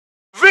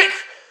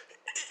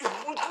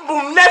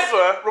will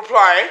never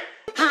reply.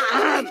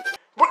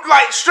 But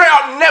like, straight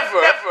up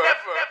never.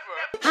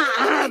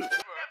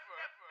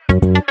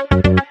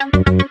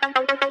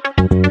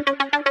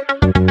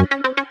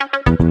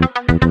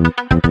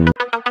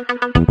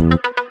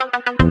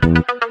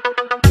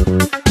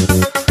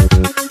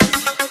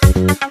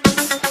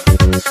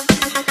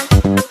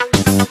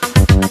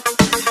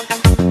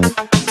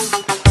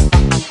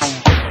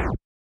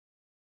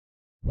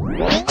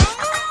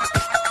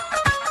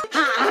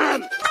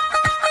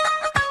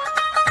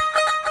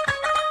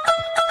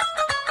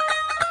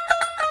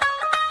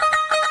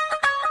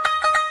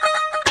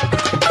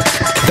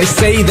 They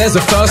say there's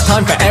a first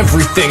time for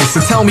everything,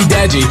 so tell me,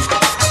 Deji,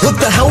 what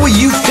the hell were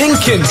you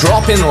thinking?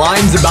 Dropping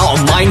lines about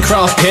a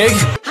Minecraft pig?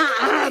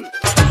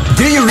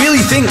 Do you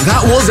really think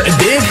that was a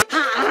dig?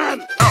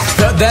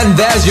 But then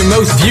there's your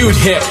most viewed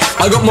hit.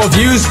 I got more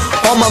views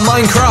on my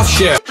Minecraft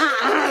shit.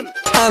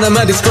 And I'm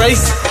a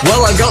disgrace?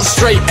 Well, I got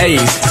straight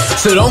A's,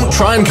 so don't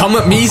try and come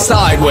at me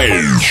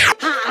sideways.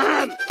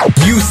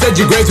 You said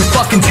your grades were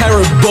fucking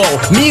terrible.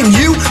 Me and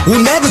you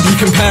will never be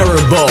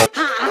comparable.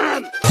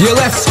 You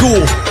left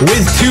school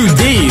with 2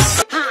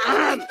 D's.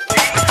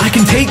 I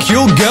can take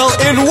your girl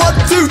in 1,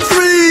 2,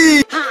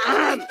 3.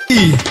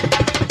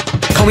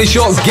 Call me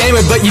Shorts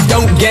Gamer, but you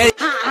don't get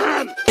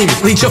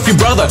it. Leech off your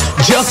brother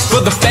just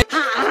for the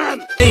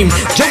fame.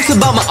 Jokes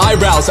about my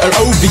eyebrows are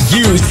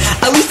overused.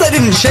 At least I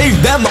didn't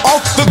shave them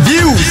off for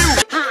views.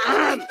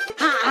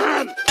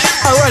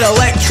 I ride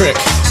electric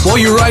while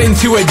you ride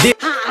into a ditch.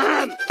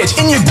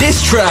 In your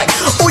diss track,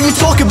 all you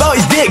talk about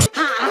is dick.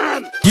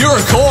 You're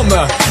a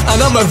Korma,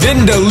 and I'm a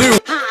Vindaloo.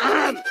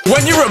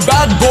 When you're a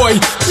bad boy,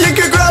 you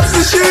can grab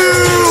the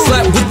shoe.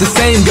 Slept with the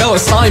same girl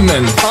as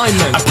Sidemen.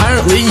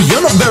 Apparently,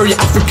 you're not very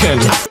African.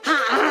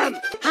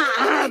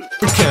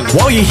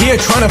 While you're here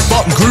trying to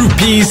fuck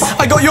groupies,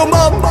 I got your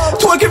mum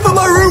twerking for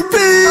my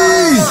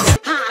rupees.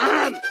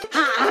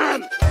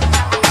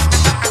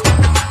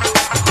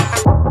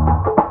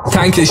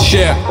 Tank is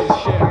shit.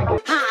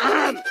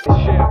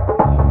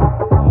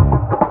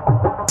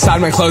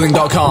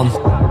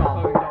 SidemenClothing.com